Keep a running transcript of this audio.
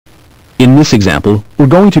In this example, we're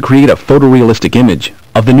going to create a photorealistic image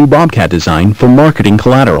of the new Bobcat design for marketing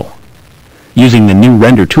collateral. Using the new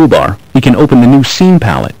Render toolbar, we can open the new Scene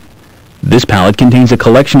palette. This palette contains a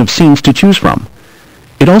collection of scenes to choose from.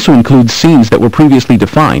 It also includes scenes that were previously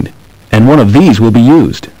defined, and one of these will be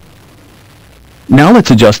used. Now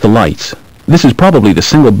let's adjust the lights. This is probably the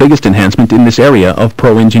single biggest enhancement in this area of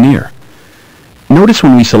ProEngineer. Notice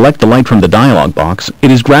when we select the light from the dialog box,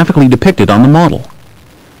 it is graphically depicted on the model.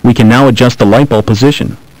 We can now adjust the light bulb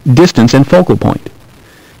position, distance, and focal point.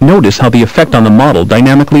 Notice how the effect on the model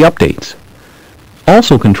dynamically updates.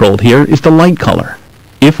 Also controlled here is the light color.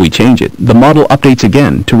 If we change it, the model updates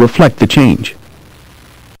again to reflect the change.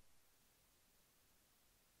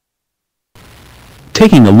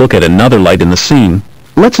 Taking a look at another light in the scene,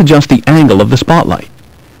 let's adjust the angle of the spotlight.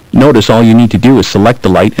 Notice all you need to do is select the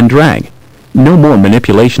light and drag. No more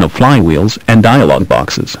manipulation of flywheels and dialog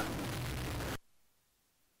boxes.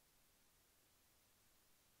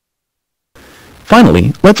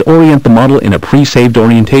 Finally, let's orient the model in a pre-saved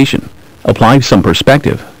orientation, apply some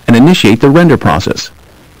perspective, and initiate the render process.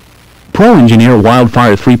 ProEngineer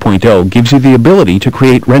Wildfire 3.0 gives you the ability to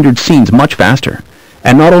create rendered scenes much faster,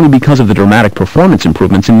 and not only because of the dramatic performance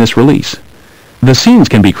improvements in this release. The scenes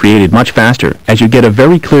can be created much faster as you get a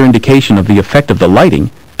very clear indication of the effect of the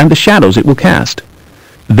lighting and the shadows it will cast.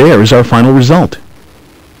 There is our final result.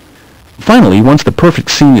 Finally, once the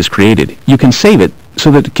perfect scene is created, you can save it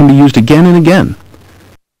so that it can be used again and again.